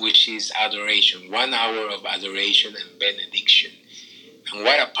 which is adoration, 1 hour of adoration and benediction. And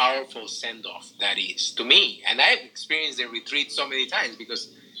what a powerful send-off that is to me. And I've experienced the retreat so many times because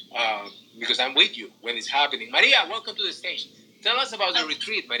I'm with you when it's happening. Maria, welcome to the stage. Tell us about the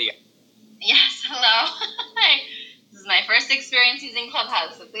retreat, Maria. Yes, hello. This is my first experience using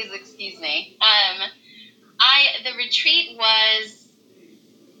Clubhouse, so please excuse me. The retreat was,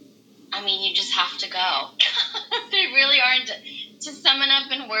 you just have to go. There really aren't, to sum it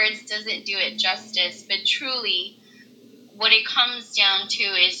up in words doesn't do it justice, but truly what it comes down to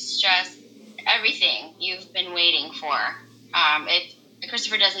is just everything you've been waiting for.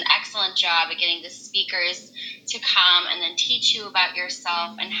 Christopher does an excellent job at getting the speakers to come and then teach you about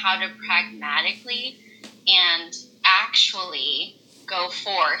yourself and how to pragmatically and actually go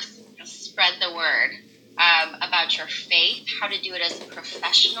forth and spread the word about your faith, how to do it as a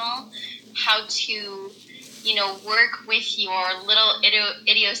professional, how to work with your little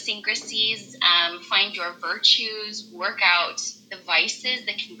idiosyncrasies, find your virtues, work out the vices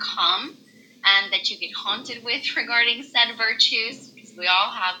that can come and that you get haunted with regarding said virtues, because we all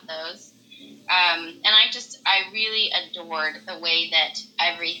have those. And I really adored the way that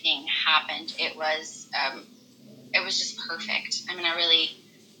everything happened. It was just perfect.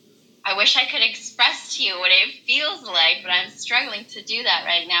 I wish I could express to you what it feels like, but I'm struggling to do that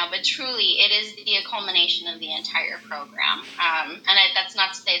right now. But truly, it is the culmination of the entire program. That's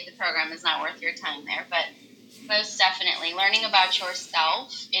not to say that the program is not worth your time there, but most definitely learning about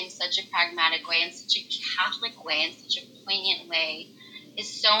yourself in such a pragmatic way, in such a Catholic way, in such a poignant way is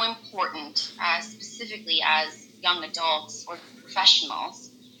so important, specifically as young adults or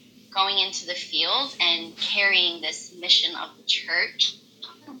professionals going into the field and carrying this mission of the church.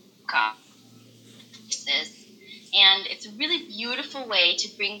 And it's a really beautiful way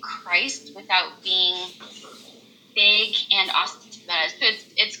to bring Christ without being big and ostentatious. So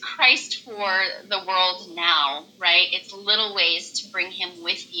it's Christ for the world now, right? It's little ways to bring him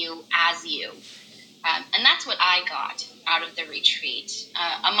with you as you. And that's what I got out of the retreat,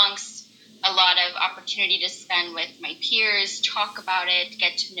 amongst a lot of opportunity to spend with my peers, talk about it,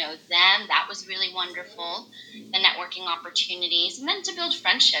 get to know them. That was really wonderful. The networking opportunities, and then to build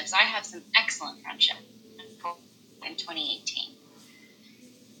friendships. I have some excellent friendships in 2018.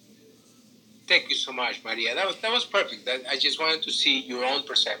 Thank you so much, Maria. That was perfect. I just wanted to see your own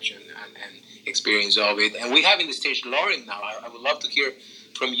perception and experience of it. And we have in the stage Lauren now. I would love to hear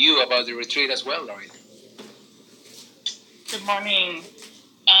from you about the retreat as well, Lauren. Good morning.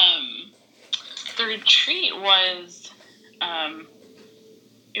 The retreat was,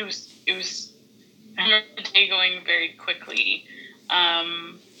 it was, I remember the day going very quickly.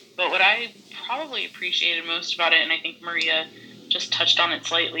 But what I probably appreciated most about it, and I think Maria just touched on it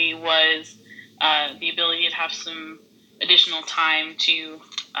slightly, was the ability to have some additional time to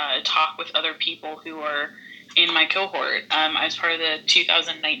talk with other people who are in my cohort. I was part of the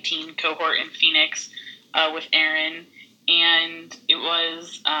 2019 cohort in Phoenix with Aaron, and it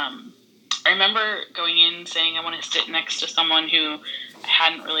was, I remember going in saying I want to sit next to someone who I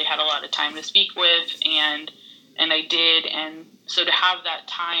hadn't really had a lot of time to speak with, and I did, and so to have that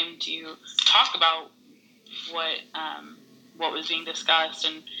time to talk about what was being discussed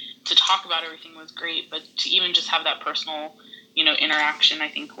and to talk about everything was great, but to even just have that personal, interaction, I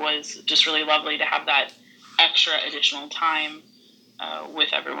think was just really lovely. To have that extra additional time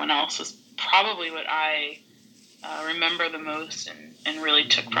with everyone else is probably what I remember the most and really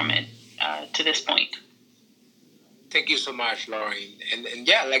took from it to this point. Thank you so much, Lauren. And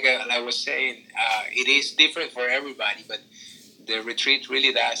yeah, like I was saying, it is different for everybody, but the retreat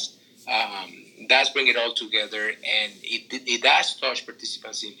really does bring it all together, and it does touch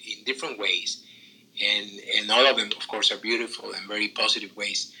participants in different ways, and all of them, of course, are beautiful and very positive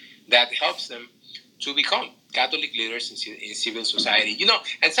ways that helps them to become Catholic leaders in civil society.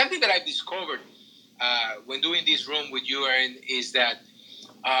 And something that I've discovered when doing this room with you, Aaron, is that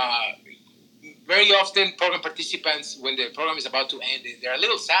very often program participants, when the program is about to end, they're a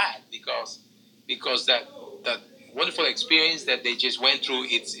little sad because that wonderful experience that they just went through,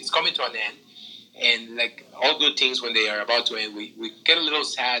 it's coming to an end. And like all good things, when they are about to end, we get a little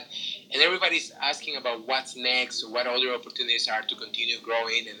sad, and everybody's asking about what's next, what other opportunities are to continue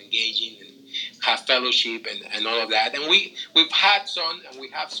growing and engaging and have fellowship and all of that. And we've had some, and we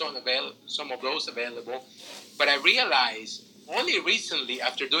have some of those available. But I realized only recently,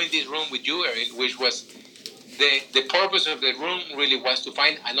 after doing this room with you, Erin, which was the purpose of the room really was to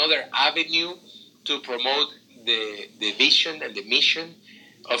find another avenue to promote the vision and the mission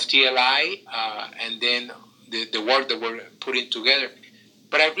of TLI, and then the work that we're putting together.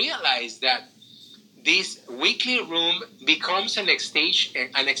 But I realized that this weekly room becomes an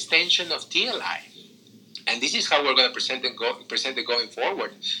extension of TLI. And this is how we're going to present it going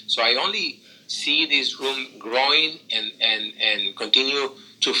forward. So I only see this room growing and continue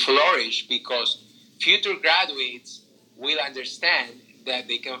to flourish because future graduates will understand that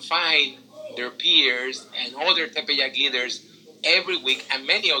they can find their peers and other Tepeyac leaders every week, and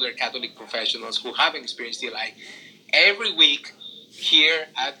many other Catholic professionals who have experienced TLI every week here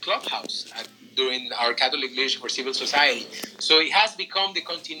at Clubhouse during our Catholic Leadership for Civil Society. So it has become the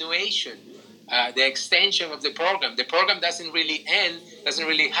continuation, the extension of the program. The program doesn't really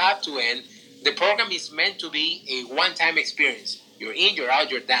have to end. The program is meant to be a one-time experience. You're in, you're out,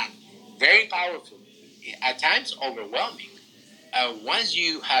 you're done. Very powerful. At times overwhelming. Once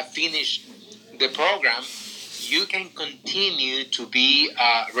you have finished the program, you can continue to be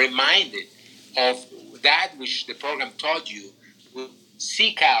reminded of that which the program taught you.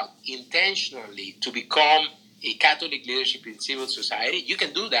 Seek out intentionally to become a Catholic leadership in civil society. You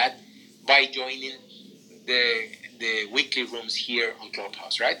can do that by joining the weekly rooms here on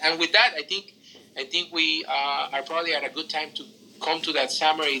Clubhouse, right? And with that, I think we are probably at a good time to come to that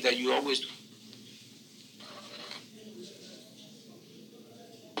summary that you always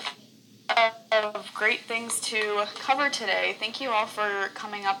of great things to cover today. Thank you all for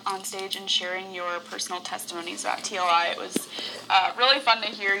coming up on stage and sharing your personal testimonies about TLI. It was really fun to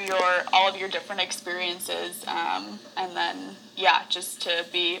hear all of your different experiences, and then just to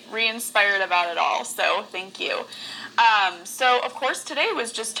be re-inspired about it all. So thank you. So of course today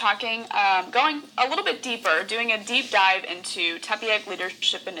was just talking, going a little bit deeper, doing a deep dive into Tepeyac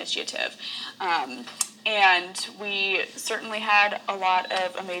Leadership Initiative. And we certainly had a lot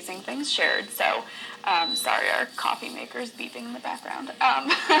of amazing things shared. So, sorry, our coffee maker's beeping in the background.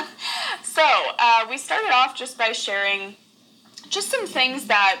 So we started off just by sharing just some things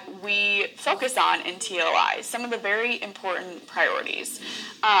that we focus on in TLI, some of the very important priorities.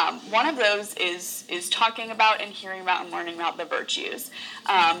 One of those is talking about and hearing about and learning about the virtues.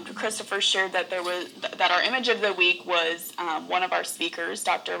 Christopher shared that that our image of the week was one of our speakers,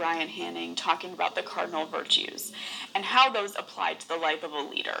 Dr. Ryan Hanning, talking about the cardinal virtues and how those apply to the life of a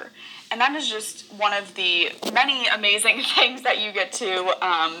leader. And that is just one of the many amazing things that you get to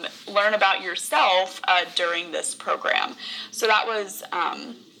learn about yourself during this program. So that was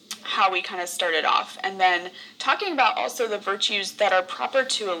how we kind of started off. And then talking about also the virtues that are proper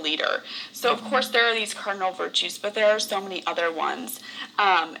to a leader. So of course there are these cardinal virtues, but there are so many other ones,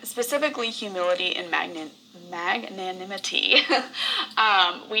 specifically humility and magnanimity.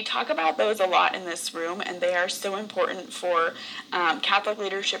 We talk about those a lot in this room, and they are so important for Catholic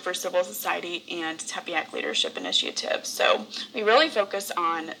Leadership for Civil Society and Tepeyac Leadership Initiative. So we really focus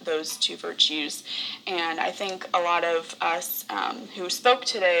on those two virtues, and I think a lot of us who spoke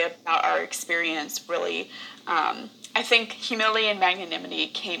today about our experience really, I think humility and magnanimity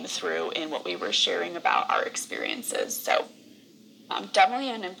came through in what we were sharing about our experiences. So definitely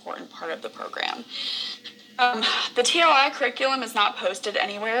an important part of the program. The TLI curriculum is not posted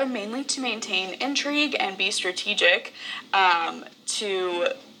anywhere, mainly to maintain intrigue and be strategic,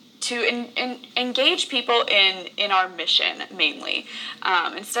 to engage people in our mission, mainly.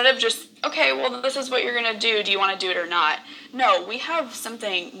 Instead of just, okay, well, this is what you're going to do. Do you want to do it or not? No, we have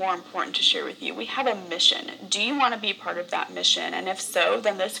something more important to share with you. We have a mission. Do you want to be part of that mission? And if so,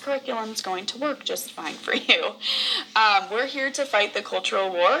 then this curriculum is going to work just fine for you. We're here to fight the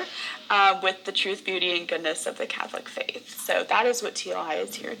cultural war with the truth, beauty, and goodness of the Catholic faith. So that is what TLI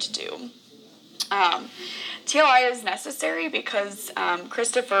is here to do. TLI is necessary because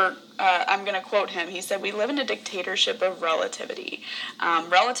Christopher, I'm going to quote him, he said, "We live in a dictatorship of relativity.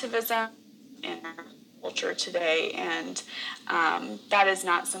 Relativism and culture today, and that is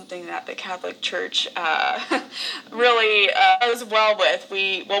not something that the Catholic Church really does well with.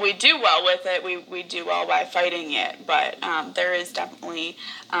 We do well with it. We do well by fighting it, but there is definitely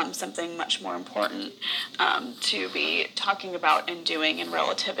something much more important to be talking about and doing in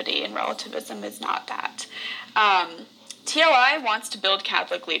relativity, and relativism is not that. TLI wants to build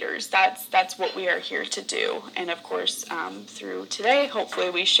Catholic leaders. That's what we are here to do. And of course, through today, hopefully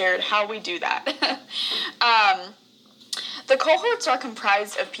we shared how we do that. The cohorts are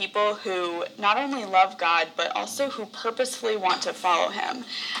comprised of people who not only love God, but also who purposefully want to follow him.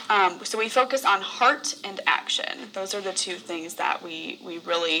 So we focus on heart and action. Those are the two things that we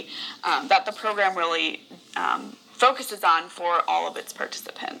really, that the program really focuses on for all of its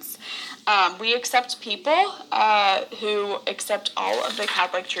participants. We accept people who accept all of the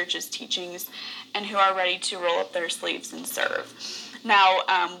Catholic Church's teachings and who are ready to roll up their sleeves and serve. Now,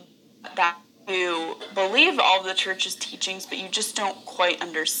 that you believe all of the Church's teachings, but you just don't quite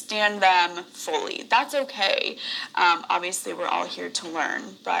understand them fully. That's okay. Obviously, we're all here to learn,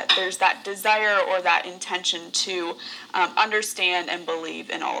 but there's that desire or that intention to understand and believe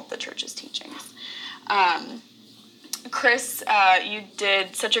in all of the Church's teachings. Chris, you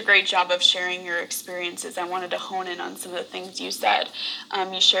did such a great job of sharing your experiences. I wanted to hone in on some of the things you said.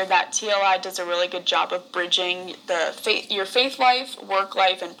 You shared that TLI does a really good job of bridging your faith life, work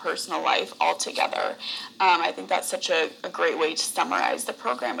life, and personal life all together. I think that's such a great way to summarize the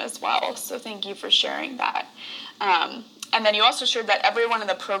program as well. So thank you for sharing that. And then you also shared that everyone in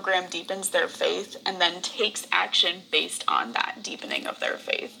the program deepens their faith and then takes action based on that deepening of their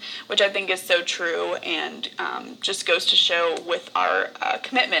faith, which I think is so true and just goes to show with our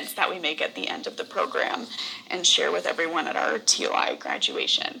commitments that we make at the end of the program and share with everyone at our TLI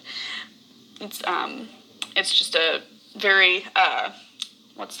graduation. It's just a very,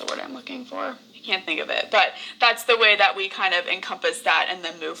 what's the word I'm looking for? Can't think of it, but that's the way that we kind of encompass that and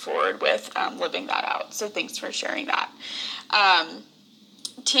then move forward with living that out. So thanks for sharing that.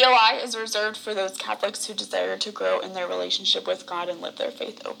 TLI is reserved for those Catholics who desire to grow in their relationship with God and live their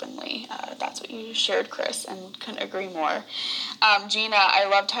faith openly. That's what you shared, Chris, and couldn't agree more. Gina, I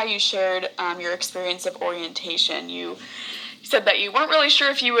loved how you shared your experience of orientation. You said that you weren't really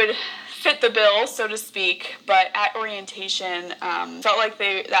sure if you would fit the bill, so to speak, but at orientation, felt like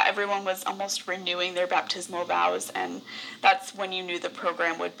that everyone was almost renewing their baptismal vows, and that's when you knew the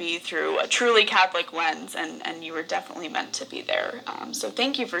program would be through a truly Catholic lens, and you were definitely meant to be there. So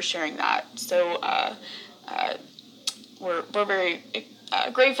thank you for sharing that. So we're very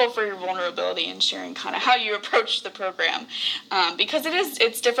grateful for your vulnerability and sharing kind of how you approach the program, because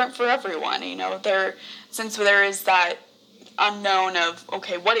it's different for everyone. You know, since there is that unknown of,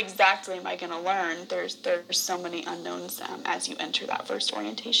 okay, what exactly am I going to learn? There's so many unknowns as you enter that first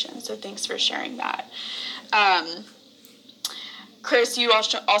orientation. So thanks for sharing that. Chris, you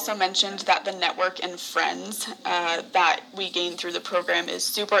also mentioned that the network and friends that we gain through the program is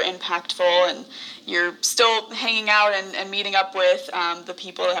super impactful, and you're still hanging out and meeting up with the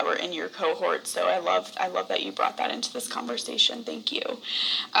people that were in your cohort. So I love that you brought that into this conversation. Thank you.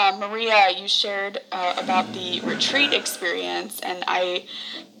 Maria, you shared about the retreat experience, and I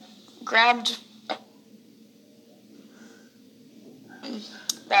grabbed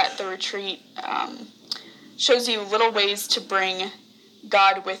that the retreat shows you little ways to bring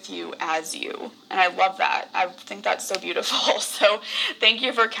God with you as you. And I love that. I think that's so beautiful. So thank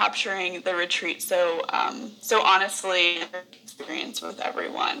you for capturing the retreat so honestly, experience with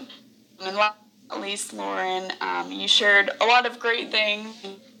everyone. And last but not least, Lauren, you shared a lot of great things.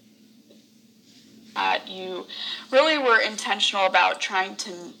 You really were intentional about trying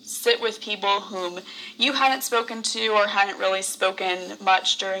to sit with people whom you hadn't spoken to or hadn't really spoken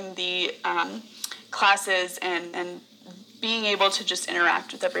much during the classes, and being able to just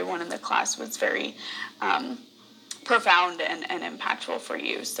interact with everyone in the class was very profound and impactful for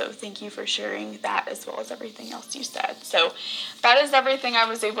you. So thank you for sharing that as well as everything else you said. So that is everything I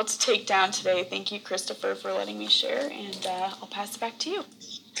was able to take down today. Thank you, Christopher, for letting me share, and I'll pass it back to you.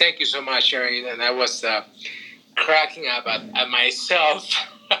 Thank you so much, Erin. And I was cracking up at myself,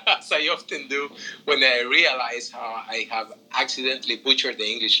 as I often do, when I realize how I have accidentally butchered the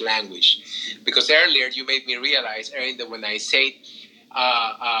English language. Because earlier you made me realize, Erin, that when I said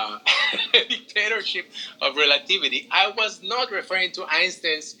dictatorship of relativity, I was not referring to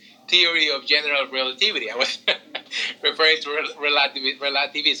Einstein's theory of general relativity. I was referring to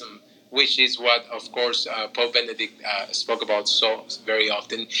relativism, which is what, of course, Pope Benedict spoke about so very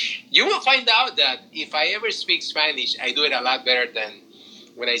often. You will find out that if I ever speak Spanish, I do it a lot better than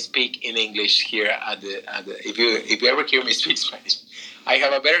when I speak in English here at the if you ever hear me speak Spanish. I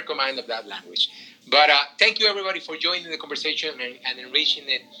have a better command of that language. But thank you, everybody, for joining the conversation and enriching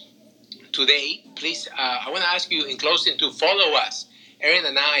it today. Please, I want to ask you in closing to follow us, Erin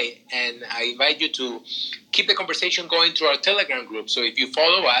and I invite you to keep the conversation going through our Telegram group. So if you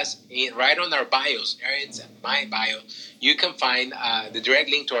follow us, right on our bios, Erin's and my bio, you can find the direct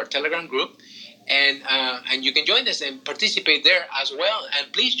link to our Telegram group, and you can join us and participate there as well.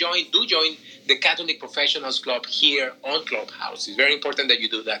 And please join the Catholic Professionals Club here on Clubhouse. It's very important that you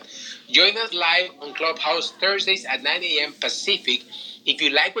do that. Join us live on Clubhouse Thursdays at 9 a.m. Pacific. If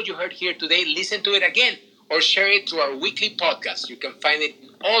you like what you heard here today, listen to it again or share it through our weekly podcast. You can find it in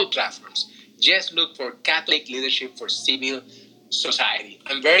all platforms. Just look for Catholic Leadership for Civil Society.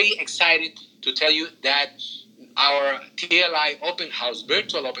 I'm very excited to tell you that our TLI open house,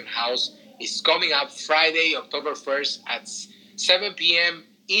 virtual open house, is coming up Friday, October 1st at 7 p.m.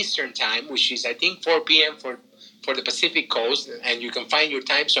 Eastern Time, which is, I think, 4 p.m. for the Pacific Coast, and you can find your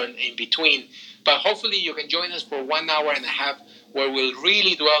time zone in between. But hopefully you can join us for 1 hour and a half where we'll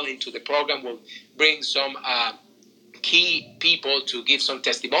really dwell into the program. We'll bring some key people to give some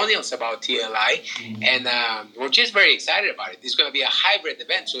testimonials about TLI, and we're just very excited about it. It's going to be a hybrid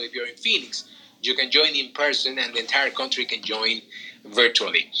event, so if you're in Phoenix, you can join in person, and the entire country can join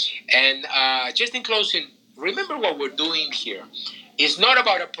virtually. And just in closing, remember what we're doing here. It's not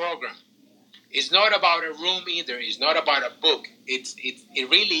about a program. It's not about a room either. It's not about a book. It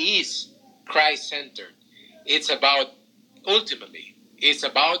really is Christ-centered. It's about, ultimately, it's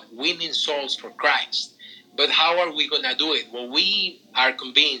about winning souls for Christ. But how are we going to do it? Well, we are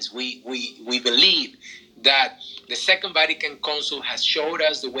convinced, we believe that the Second Vatican Council has showed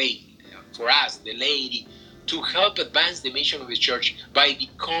us the way for us, the laity, to help advance the mission of the Church by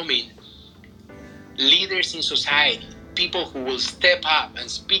becoming leaders in society, people who will step up and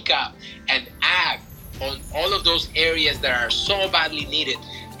speak up and act on all of those areas that are so badly needed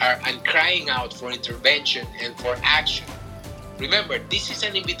and crying out for intervention and for action. Remember, this is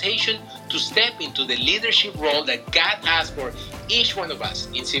an invitation to step into the leadership role that God has for each one of us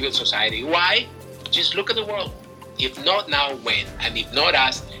in civil society. Why? Just look at the world. If not now, when? And if not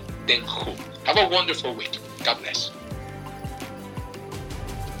us, then who? Have a wonderful week. God bless.